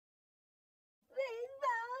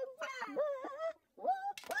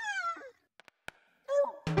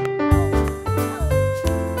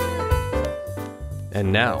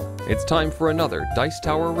And now, it's time for another Dice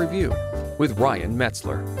Tower review with Ryan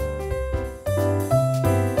Metzler.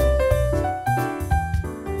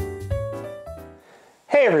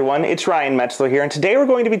 Hey everyone, it's Ryan Metzler here, and today we're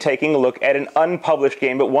going to be taking a look at an unpublished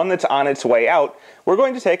game, but one that's on its way out. We're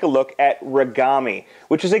going to take a look at Ragami,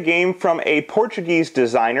 which is a game from a Portuguese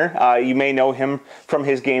designer. You may know him from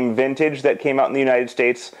his game Vintage that came out in the United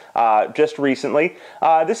States just recently.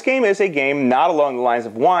 This game is a game not along the lines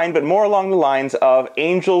of wine, but more along the lines of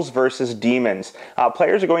angels versus demons.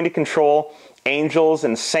 Players are going to control angels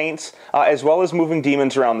and saints, as well as moving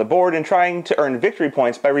demons around the board and trying to earn victory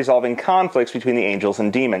points by resolving conflicts between the angels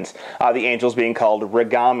and demons. The angels being called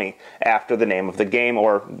Ragami after the name of the game,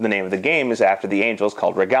 or the name of the game is after the angels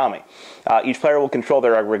called Ragami. Each player will control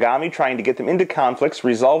their Ragami, trying to get them into conflicts,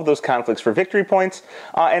 resolve those conflicts for victory points,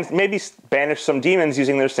 and maybe banish some demons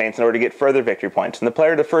using their saints in order to get further victory points. And the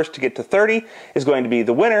player the first to get to 30 is going to be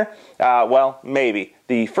the winner. Well, maybe.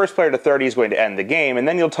 The first player to 30 is going to end the game, and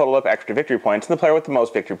then you'll total up extra victory points, and the player with the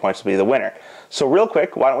most victory points will be the winner. So real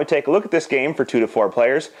quick, why don't we take a look at this game for 2 to 4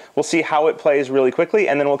 players. We'll see how it plays really quickly,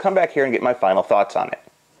 and then we'll come back here and get my final thoughts on it.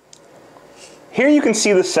 Here you can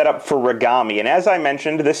see the setup for Ragami, and as I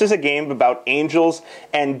mentioned, this is a game about angels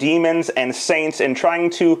and demons and saints and trying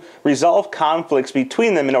to resolve conflicts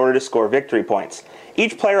between them in order to score victory points.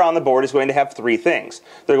 Each player on the board is going to have 3 things.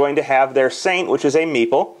 They're going to have their saint, which is a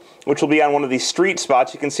meeple, which will be on one of these street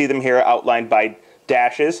spots. You can see them here outlined by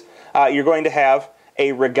dashes. You're going to have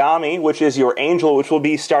a Ragami, which is your angel, which will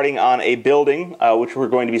be starting on a building, which we're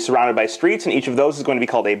going to be surrounded by streets, and each of those is going to be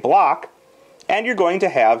called a block. And you're going to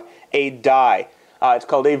have a die. It's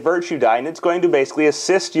called a virtue die, and it's going to basically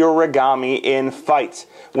assist your Ragami in fights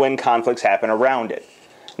when conflicts happen around it.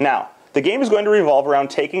 Now, the game is going to revolve around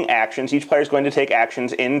taking actions. Each player is going to take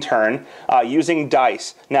actions in turn using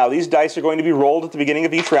dice. Now, these dice are going to be rolled at the beginning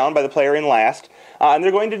of each round by the player in last, and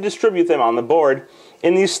they're going to distribute them on the board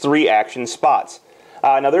in these 3 action spots.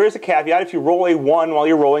 Now, there is a caveat. If you roll a 1 while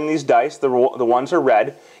you're rolling these dice, the ones are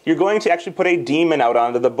red, you're going to actually put a demon out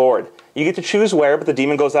onto the board. You get to choose where, but the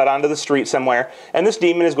demon goes out onto the street somewhere, and this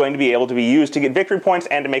demon is going to be able to be used to get victory points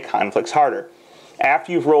and to make conflicts harder.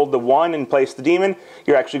 After you've rolled the 1 and placed the demon,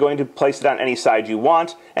 you're actually going to place it on any side you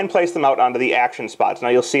want and place them out onto the action spots. Now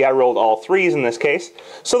you'll see I rolled all 3s in this case,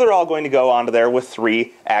 so they're all going to go onto there with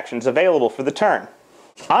 3 actions available for the turn.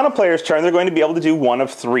 On a player's turn, they're going to be able to do one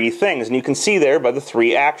of 3 things, and you can see there by the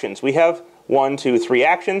 3 actions. We have 1, 2, 3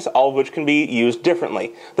 actions, all of which can be used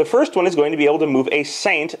differently. The first one is going to be able to move a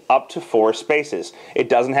saint up to 4 spaces. It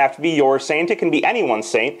doesn't have to be your saint, it can be anyone's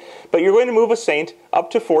saint, but you're going to move a saint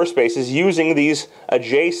up to 4 spaces using these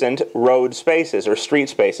adjacent road spaces or street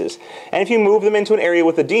spaces. And if you move them into an area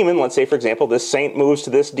with a demon, let's say for example this saint moves to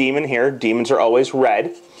this demon here, demons are always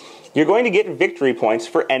red, you're going to get victory points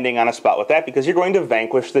for ending on a spot with that because you're going to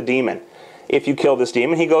vanquish the demon. If you kill this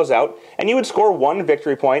demon, he goes out, and you would score 1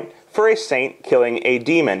 victory point for a saint killing a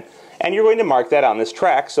demon. And you're going to mark that on this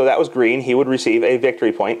track, so that was green, he would receive a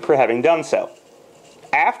victory point for having done so.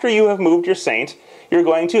 After you have moved your saint, you're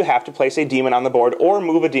going to have to place a demon on the board or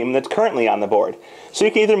move a demon that's currently on the board. So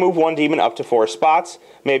you can either move one demon up to 4 spots,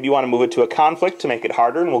 maybe you want to move it to a conflict to make it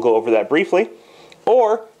harder, and we'll go over that briefly,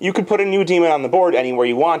 or you could put a new demon on the board anywhere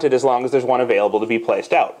you wanted as long as there's one available to be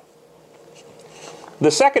placed out.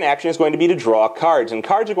 The second action is going to be to draw cards, and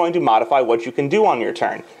cards are going to modify what you can do on your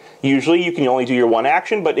turn. Usually you can only do your 1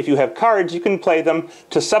 action, but if you have cards, you can play them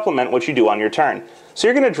to supplement what you do on your turn. So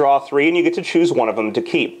you're going to draw 3, and you get to choose one of them to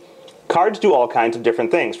keep. Cards do all kinds of different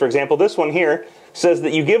things. For example, this one here says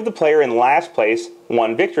that you give the player in last place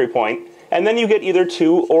 1 victory point, and then you get either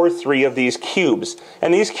 2 or 3 of these cubes.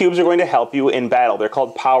 And these cubes are going to help you in battle. They're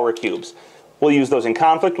called power cubes. We'll use those in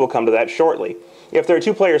conflict. We'll come to that shortly. If there are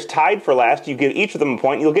 2 players tied for last, you give each of them a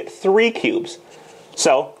point, you'll get 3 cubes.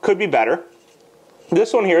 So, could be better.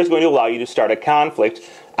 This one here is going to allow you to start a conflict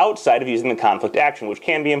outside of using the conflict action, which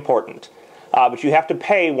can be important. But you have to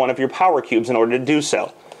pay 1 of your power cubes in order to do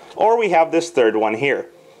so. Or we have this third one here.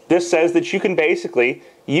 This says that you can basically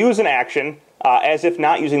use an action as if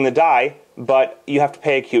not using the die, but you have to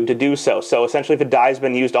pay a cube to do so. So essentially if a die has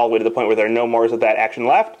been used all the way to the point where there are no more of that action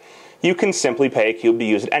left, you can simply pay a cube to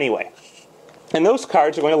use it anyway. And those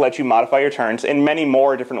cards are going to let you modify your turns in many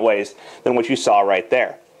more different ways than what you saw right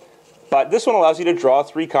there. But this one allows you to draw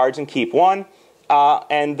 3 cards and keep 1.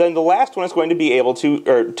 And then the last one is going to be able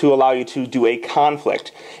to allow you to do a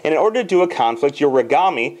conflict. And in order to do a conflict, your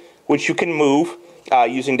Ragami, which you can move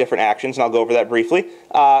using different actions, and I'll go over that briefly,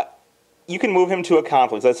 you can move him to a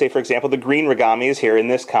conflict. Let's say, for example, the green Ragami is here in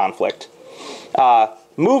this conflict.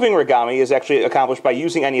 Moving Ragami is actually accomplished by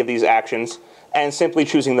using any of these actions and simply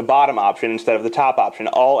choosing the bottom option instead of the top option.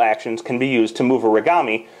 All actions can be used to move a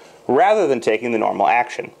Ragami rather than taking the normal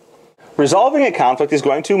action. Resolving a conflict is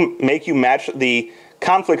going to make you match the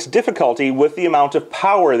conflict's difficulty with the amount of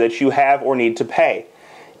power that you have or need to pay.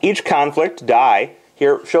 Each conflict die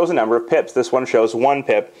here shows a number of pips. This one shows 1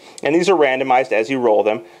 pip, and these are randomized as you roll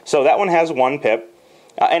them. So that one has 1 pip,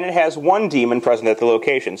 and it has 1 demon present at the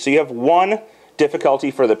location. So you have 1 difficulty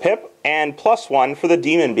for the pip, and +1 for the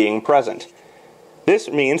demon being present. This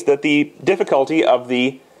means that the difficulty of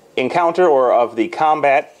the encounter or of the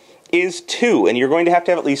combat is 2, and you're going to have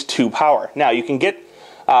at least 2 power. Now, you can get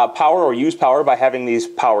power or use power by having these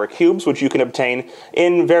power cubes, which you can obtain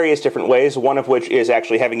in various different ways, one of which is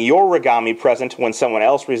actually having your Ragami present when someone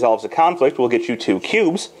else resolves a conflict will get you 2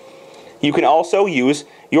 cubes. You can also use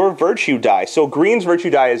your virtue die. So green's virtue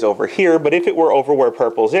die is over here, but if it were over where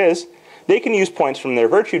purple's is, they can use points from their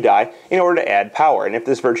virtue die in order to add power, and if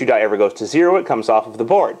this virtue die ever goes to 0, it comes off of the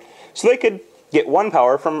board. So they could get 1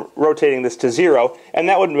 power from rotating this to 0, and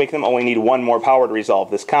that would make them only need 1 more power to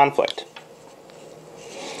resolve this conflict.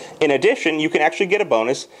 In addition, you can actually get a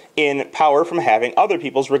bonus in power from having other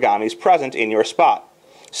people's Ragamis present in your spot.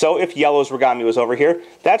 So if yellow's Ragami was over here,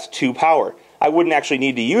 that's 2 power. I wouldn't actually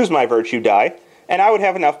need to use my virtue die, and I would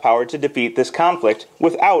have enough power to defeat this conflict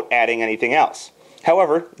without adding anything else.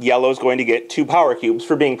 However, yellow's going to get 2 power cubes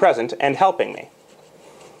for being present and helping me.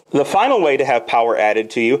 The final way to have power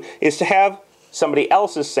added to you is to have somebody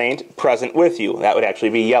else's saint present with you. That would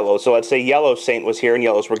actually be yellow. So let's say yellow's saint was here and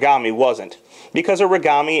yellow's Ragami wasn't. Because a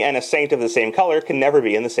Ragami and a saint of the same color can never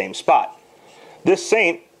be in the same spot. This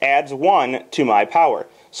saint adds 1 to my power.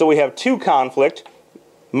 So we have 2 conflict,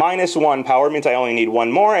 -1 power means I only need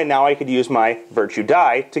 1 more, and now I could use my virtue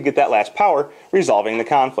die to get that last power, resolving the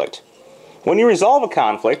conflict. When you resolve a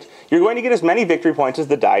conflict, you're going to get as many victory points as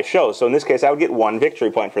the die shows. So in this case, I would get 1 victory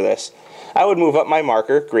point for this. I would move up my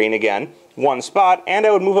marker, green again, 1 spot, and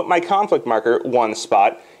I would move up my conflict marker 1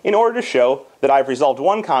 spot in order to show that I've resolved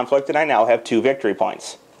 1 conflict and I now have 2 victory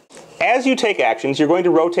points. As you take actions, you're going to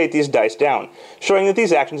rotate these dice down, showing that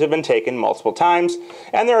these actions have been taken multiple times,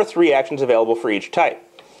 and there are 3 actions available for each type.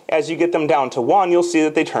 As you get them down to 1, you'll see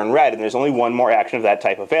that they turn red, and there's only 1 more action of that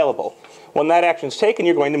type available. When that action is taken,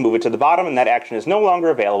 you're going to move it to the bottom, and that action is no longer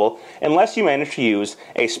available unless you manage to use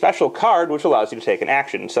a special card which allows you to take an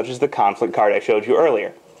action, such as the conflict card I showed you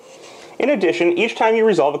earlier. In addition, each time you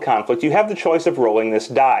resolve a conflict, you have the choice of rolling this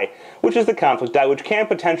die, which is the conflict die, which can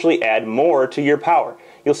potentially add more to your power.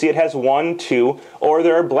 You'll see it has 1, 2, or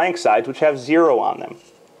there are blank sides which have 0 on them.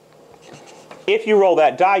 If you roll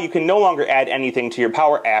that die, you can no longer add anything to your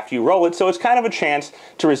power after you roll it, so it's kind of a chance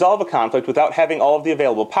to resolve a conflict without having all of the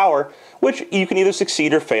available power, which you can either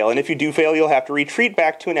succeed or fail, and if you do fail, you'll have to retreat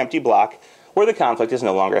back to an empty block where the conflict is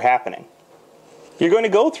no longer happening. You're going to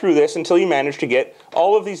go through this until you manage to get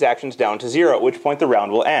all of these actions down to 0, at which point the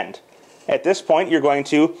round will end. At this point, you're going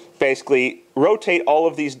to basically rotate all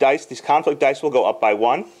of these dice. These conflict dice will go up by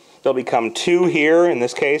 1. They'll become 2 here, in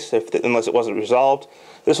this case, unless it wasn't resolved.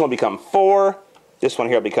 This one will become 4. This one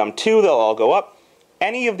here will become 2. They'll all go up.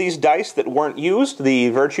 Any of these dice that weren't used, the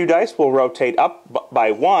virtue dice, will rotate up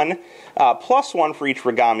by 1, +1 for each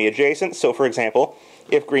Ragami adjacent. So, for example,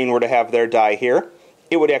 if green were to have their die here,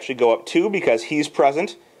 it would actually go up 2 because he's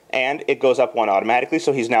present, and it goes up 1 automatically,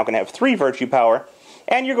 so he's now going to have 3 virtue power,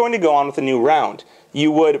 and you're going to go on with a new round.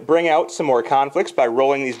 You would bring out some more conflicts by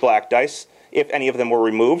rolling these black dice if any of them were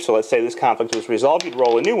removed. So let's say this conflict was resolved, you'd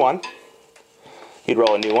roll a new one. You'd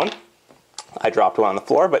roll a new one. I dropped one on the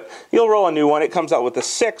floor, but you'll roll a new one. It comes out with a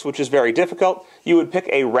 6, which is very difficult. You would pick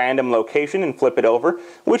a random location and flip it over,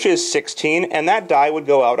 which is 16, and that die would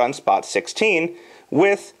go out on spot 16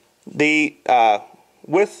 with the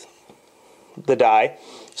die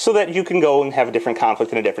so that you can go and have a different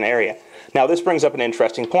conflict in a different area. Now this brings up an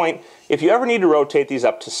interesting point. If you ever need to rotate these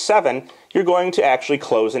up to 7, you're going to actually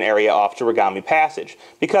close an area off to Ragami Passage,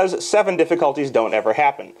 because 7 difficulties don't ever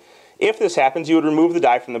happen. If this happens, you would remove the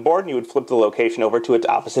die from the board and you would flip the location over to its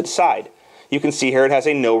opposite side. You can see here it has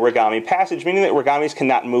a no Ragami Passage, meaning that Ragamis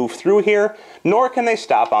cannot move through here, nor can they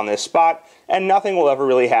stop on this spot, and nothing will ever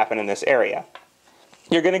really happen in this area.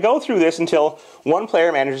 You're going to go through this until one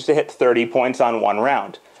player manages to hit 30 points on one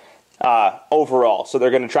round overall. So they're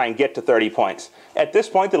going to try and get to 30 points. At this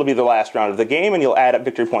point, it'll be the last round of the game, and you'll add up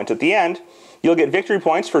victory points at the end. You'll get victory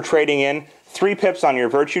points for trading in 3 pips on your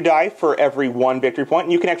virtue die for every 1 victory point,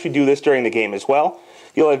 and you can actually do this during the game as well.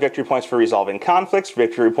 You'll have victory points for resolving conflicts,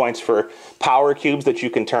 victory points for power cubes that you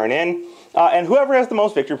can turn in, and whoever has the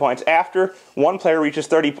most victory points after one player reaches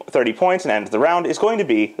 30 points and ends the round is going to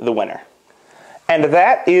be the winner. And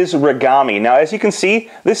that is Ragami. Now, as you can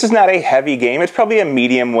see, this is not a heavy game. It's probably a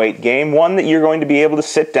medium weight game, one that you're going to be able to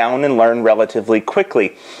sit down and learn relatively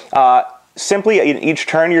quickly. Simply, in each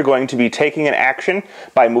turn, you're going to be taking an action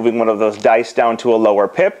by moving one of those dice down to a lower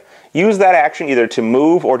pip. Use that action either to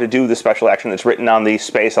move or to do the special action that's written on the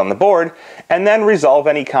space on the board, and then resolve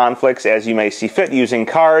any conflicts as you may see fit using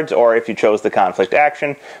cards, or if you chose the conflict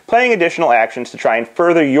action, playing additional actions to try and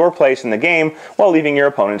further your place in the game while leaving your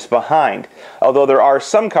opponents behind. Although there are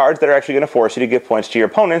some cards that are actually going to force you to give points to your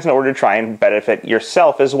opponents in order to try and benefit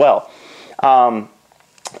yourself as well.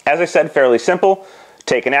 As I said, fairly simple.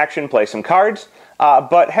 Take an action, play some cards.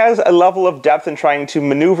 But has a level of depth in trying to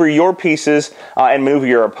maneuver your pieces and maneuver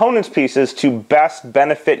your opponent's pieces to best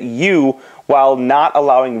benefit you while not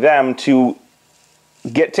allowing them to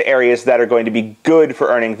get to areas that are going to be good for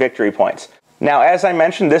earning victory points. Now, as I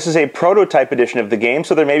mentioned, this is a prototype edition of the game,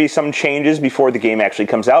 so there may be some changes before the game actually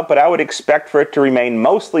comes out, but I would expect for it to remain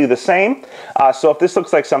mostly the same. So if this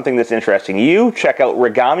looks like something that's interesting to you, check out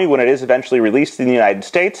Ragami when it is eventually released in the United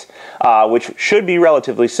States, which should be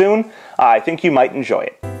relatively soon. I think you might enjoy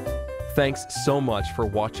it. Thanks so much for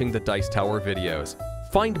watching the Dice Tower videos.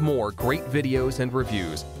 Find more great videos and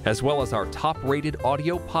reviews, as well as our top-rated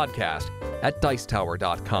audio podcast at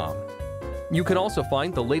Dicetower.com. You can also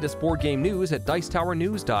find the latest board game news at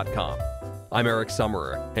Dicetowernews.com. I'm Eric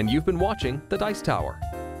Summerer, and you've been watching The Dice Tower.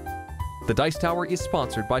 The Dice Tower is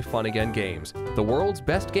sponsored by Fun Again Games, the world's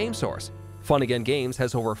best game source. Fun Again Games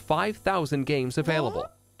has over 5,000 games available.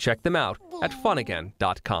 Check them out at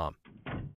funagain.com.